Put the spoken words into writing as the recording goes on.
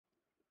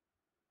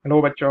Hello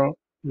bachcho,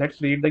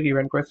 let's read the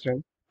given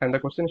question, and the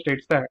question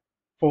states that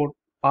for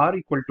r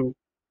equal to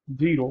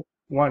 0,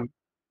 1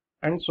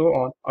 and so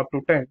on up to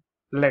 10,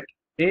 let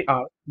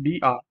AR,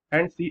 BR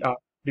and CR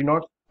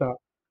denote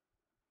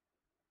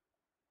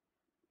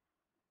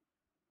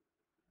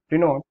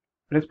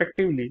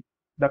respectively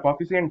the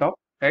coefficient of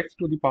x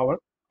to the power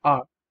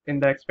r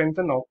in the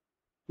expansion of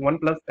 1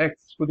 plus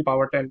x to the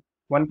power 10,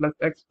 1 plus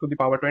x to the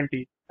power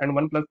 20 and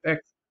 1 plus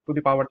x to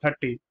the power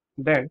 30.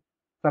 Then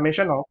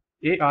summation of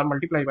AR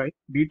multiplied by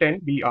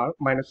B10 BR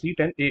minus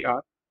C10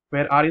 AR,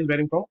 where R is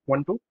varying from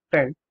 1 to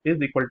 10,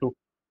 is equal to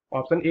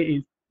option A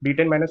is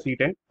B10 minus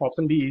C10,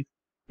 option B is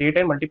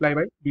A10 multiplied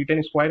by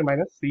B10 square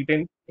minus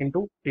C10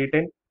 into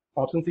A10,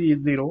 option C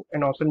is 0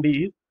 and option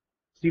D is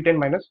C10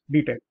 minus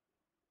B10.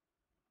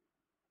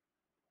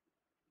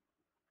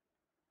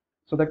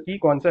 So the key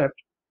concept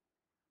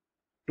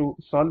to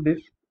solve this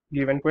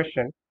given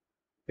question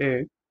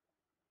is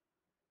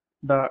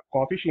the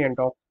coefficient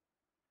of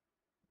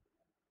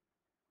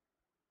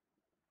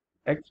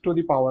x to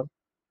the power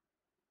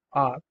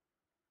r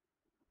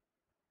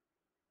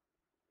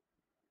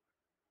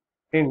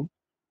in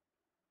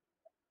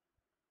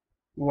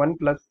 1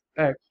 plus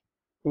x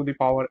to the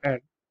power n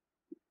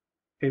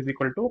is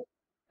equal to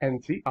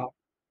NCR,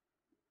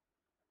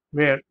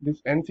 where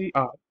this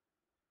NCR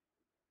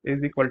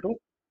is equal to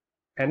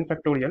n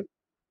factorial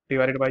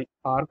divided by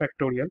r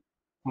factorial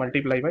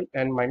multiplied by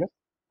n minus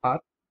r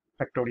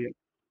factorial.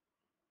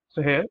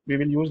 So here we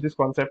will use this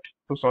concept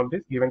to solve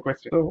this given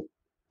question. So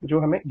जो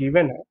हमें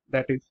given है,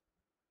 that is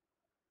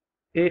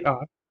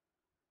AR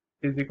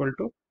is equal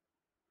to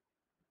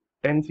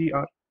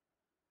 10CR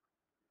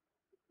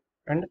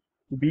and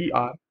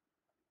BR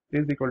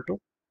is equal to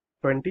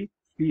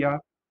 20CR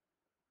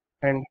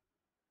and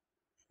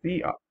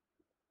CR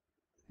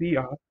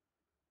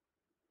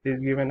is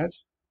given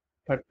as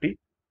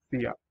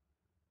 30CR.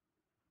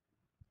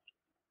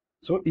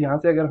 So यहाँ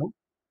से अगर हम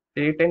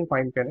A10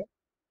 find करें,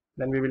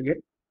 then we will get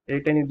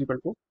A10 is equal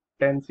to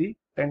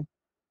 10C10.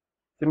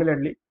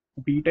 Similarly,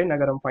 B10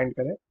 अगर हम find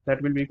करें,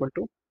 that will be equal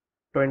to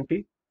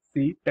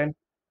 20C10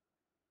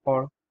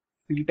 और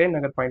C10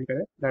 अगर फाइंड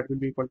करें, that will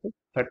be equal to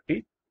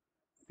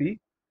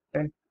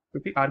 30C10,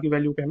 क्योंकि R की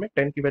वैल्यू पे हमें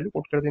 10 की वैल्यू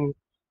पुट कर देनी है.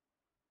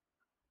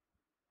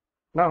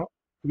 Now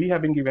we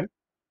have been given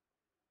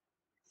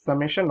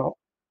summation of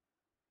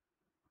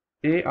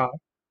AR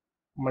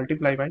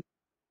multiplied by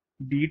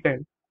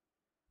B10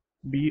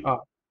 BR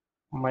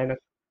minus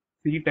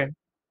C10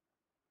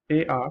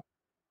 AR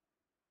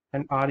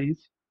and R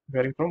is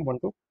varying from 1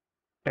 to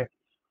 10.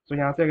 So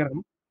यहाँ से अगर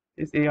हम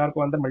इस AR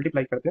को अंदर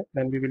मल्टीप्लाई करते हैं,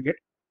 then we will get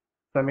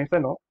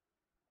summation of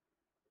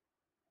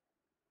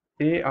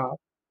AR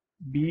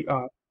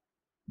BR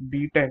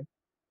B10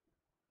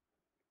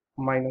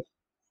 minus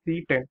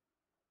C10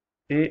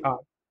 AR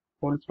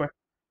whole square.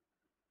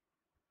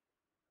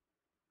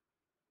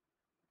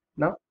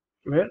 Now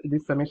where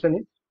this summation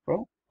is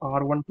from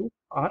R1 to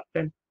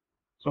R10.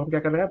 So हम क्या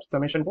कर रहे हैं, अब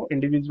समेशन को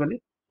इंडिविजुअली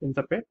इन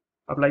सब पे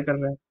अप्लाई कर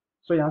रहे हैं.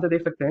 सो यहाँ से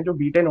देख सकते हैं जो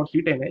B10 और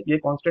C10 है ये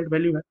कांस्टेंट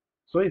वैल्यू है.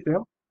 सो इसे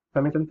हम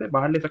समेशन से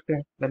बाहर ले सकते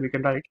हैं. Then we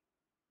can write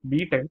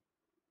B10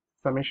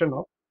 summation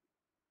of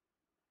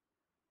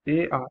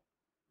AR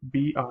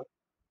BR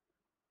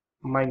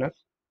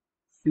minus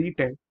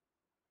C10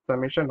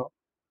 summation of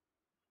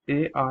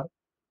AR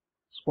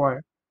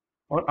square,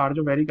 और R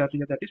जो वेरी कर रही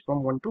है दैट इज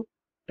फ्रॉम 1 टू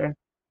 10.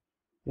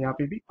 यहाँ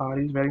पे भी R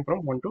is varying from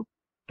 1 to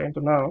 10.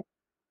 तो नाउ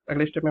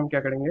अगले स्टेप में हम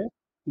क्या करेंगे,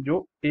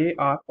 जो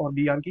AR और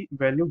BR की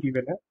वैल्यू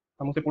गिवन है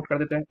हम उसे पुट कर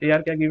देते हैं.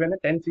 AR क्या गिवन है,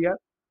 10CR.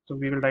 So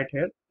we will write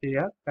here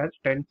AR as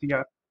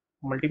 10CR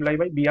multiply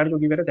by BR जो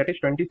गिवन है दैट इज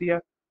 20CR.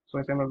 सो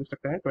ऐसे हम लिख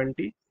सकते हैं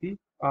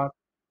 20CR,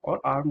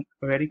 और R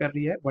वेरी कर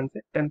रही है 1 से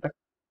 10 तक.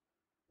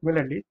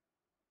 सिमिलरली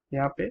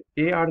यहाँ पे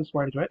AR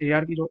स्क्वायर जो है,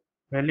 AR की जो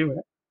वैल्यू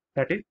है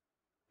दैट इज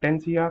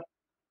 10CR.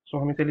 सो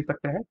हम इसे लिख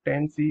सकते हैं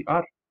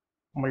 10CR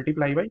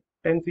multiply by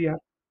 10CR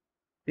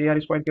AR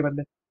square के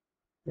बदले.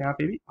 यहाँ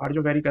पे भी R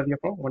जो वेरी कर रही है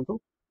फ्रॉम 1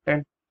 टू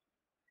 10.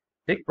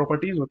 एक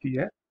प्रॉपर्टीज होती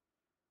है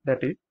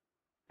दैट इज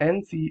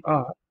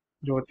NCR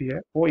जो होती है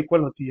वो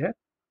इक्वल होती है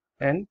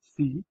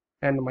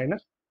NCN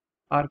माइनस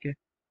R के.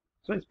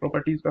 सो इस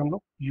प्रॉपर्टीज का हम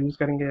लोग यूज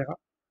करेंगे यहाँ.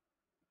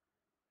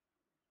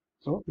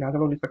 सो यहाँ से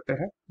हम लोग लिख सकते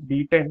हैं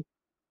B10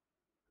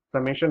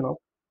 summation of,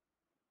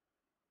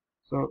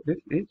 so this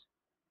is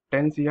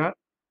 10CR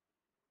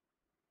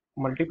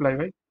multiply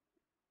by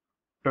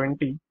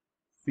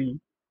 20C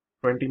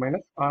 20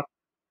 minus R,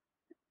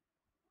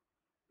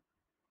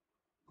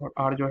 और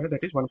R जो है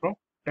that is 1 from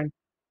 10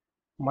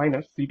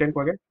 minus C10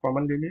 को अगेन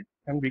कॉमन ले लिए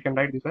and we can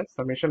write this as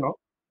summation of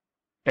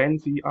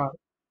 10CR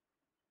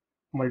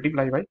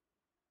multiply by,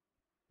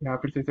 यहाँ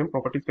फिर से हम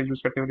प्रॉपर्टीज का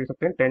यूज करते हुए ले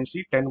सकते हैं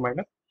 10C 10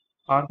 minus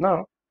R.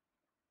 Now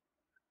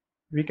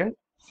we can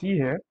see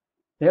here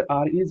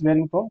R is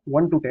varying from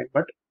 1 to 10,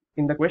 but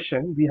in the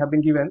question we have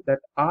been given that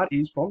R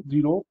is from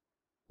 0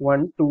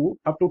 1 2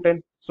 up to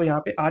 10. so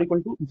यहाँ पे R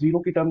equal to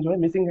 0 की term जो है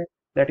missing है.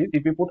 that is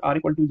if we put R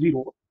equal to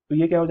 0, तो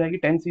ये क्या हो जाएगी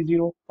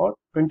 10C0 और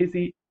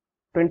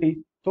 20C20.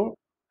 तो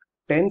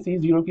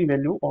 10C0 की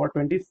वैल्यू और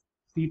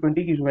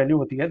 20C20 की जो वैल्यू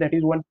होती है दैट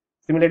इज 1.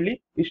 सिमिलरली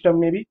इस टर्म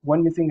में भी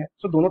 1 मिसिंग है,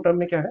 सो दोनों टर्म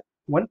में क्या है,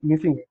 1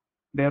 मिसिंग है।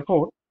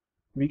 Therefore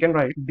we can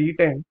write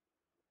d10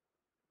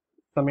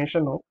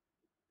 summation of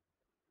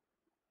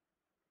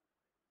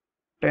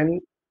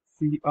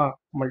 10cr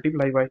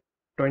multiply by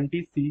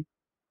 20c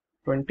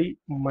 20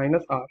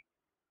 minus r,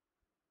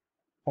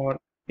 और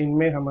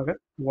इनमें हम अगर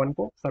 1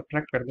 को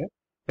सब्ट्रैक्ट कर दें,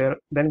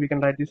 then we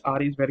can write this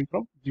r is very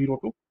from 0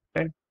 to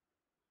 10।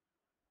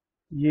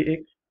 ये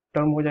एक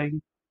टर्म हो जाएगी।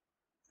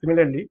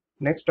 सिमिलरली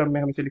नेक्स्ट टर्म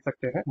में हम इसे लिख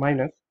सकते हैं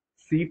माइनस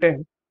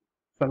c10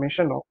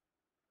 समेशन ऑफ,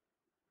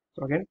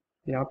 तो अगेन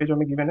यहाँ पे जो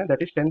हमें गिवन है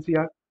that is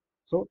 10cr,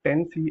 so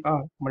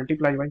 10cr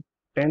multiply by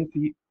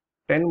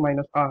 10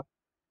 minus r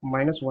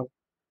minus 1,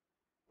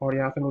 और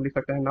यहाँ से हम लोग लिख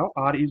सकते हैं now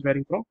r is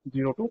very from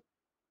 0 to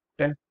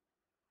 10।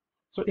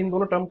 सो इन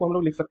दोनों टर्म को हम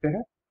लोग लिख सकते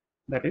हैं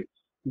that is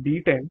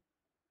d10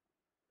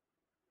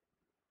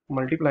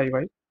 multiply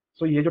by,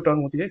 सो ये जो टर्म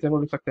होती है इसे हम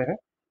लोग लिख सकते हैं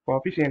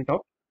coefficient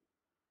of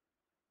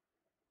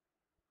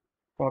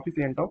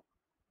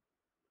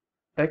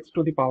x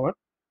to the power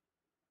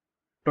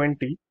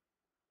 20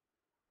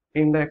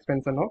 in the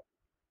expansion of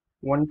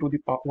 1 to the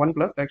power 1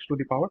 plus x to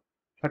the power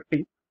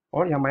 30,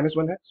 और यहाँ माइनस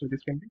 1 है, so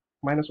this can be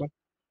minus 1।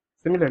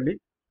 Similarly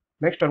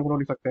next term को हम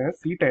लोग लिख सकते हैं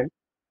c10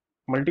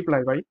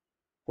 multiply by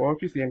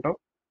coefficient of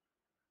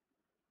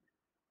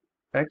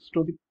x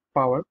to the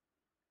power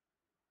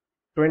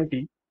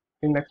 20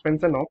 in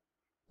expansion of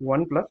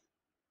 1 plus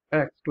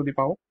x to the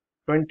power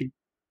 20,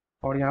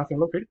 और यहाँ से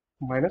हम लोग फिर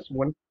माइनस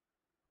 1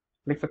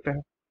 लिख सकते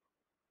हैं।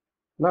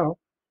 Now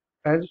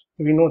as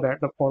we know that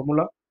the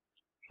formula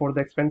for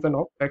the expansion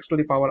of x to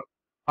the power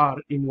r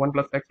in 1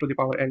 plus x to the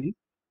power n is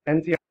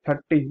NCR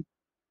 30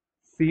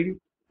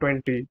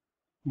 C20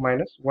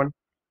 minus 1,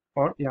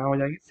 और यहाँ हो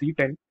जाएगी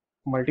C10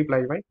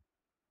 multiply by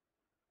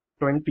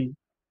 20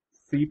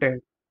 C10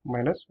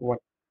 minus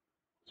 1।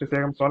 तो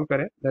इसे हम solve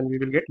करें then we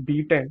will get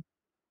B10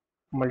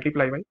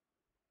 multiply by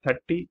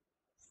 30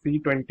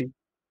 C20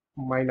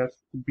 minus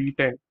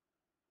B10,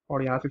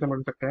 और यहाँ से हम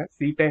लिख सकते हैं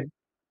C10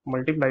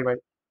 multiply by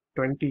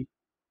 20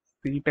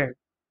 C10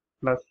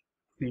 plus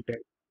C10।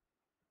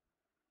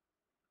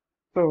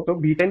 तो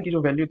B10 की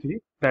जो वैल्यू थी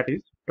that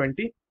is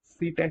 20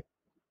 C10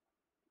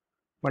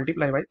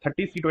 multiply by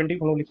 30 C20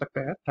 को हम लोग लिख सकते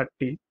हैं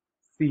 30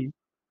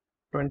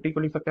 C20 को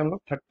लिख सकते हैं हम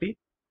लोग 30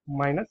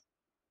 minus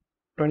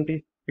 20,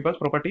 because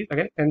properties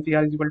again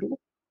NCR is equal to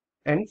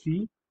NC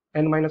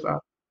n minus R,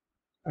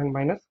 and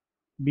minus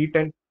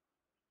B10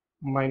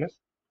 minus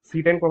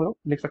C10 को हम लोग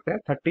लिख सकते हैं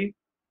 30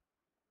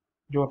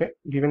 जो हमें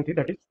गिवन थी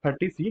that is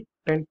 30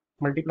 C10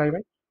 multiply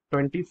by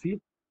 20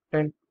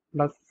 C10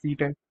 plus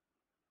C10।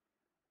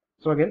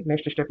 So again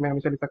next step में हम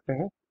इसे लिख सकते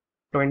हैं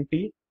 20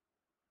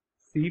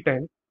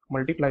 C10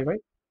 multiply by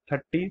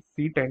 30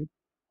 C10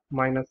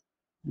 minus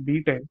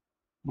B10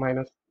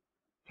 minus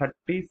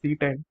 30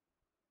 C10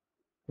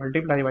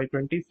 multiply by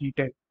 20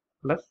 C10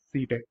 plus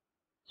C10।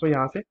 सो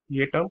यहाँ से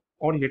ये टर्म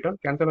और ये टर्म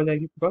कैंसिल हो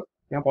जाएगी, बिकॉज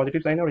यहाँ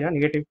पॉजिटिव साइन है और यहाँ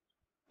negative,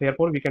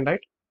 therefore we can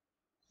write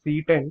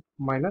C10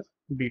 minus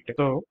B10।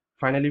 So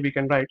finally we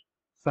can write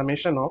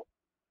summation of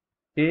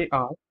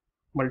AR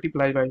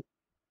multiply by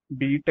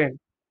B10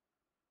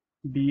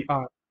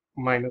 BR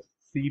minus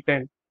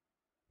C10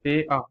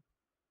 AR,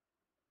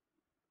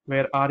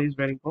 where R is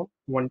varying from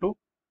 1 to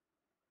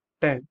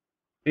 10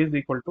 is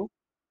equal to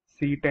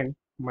C10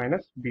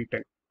 minus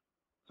B10.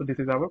 So this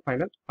is our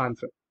final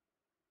answer.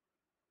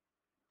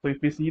 So if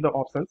we see the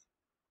options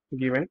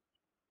given,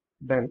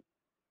 then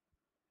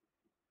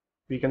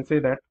we can say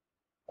that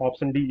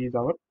option D is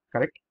our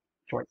correct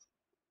choice.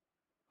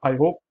 I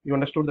hope you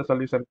understood the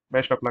solution.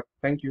 Best of luck.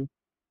 Thank you.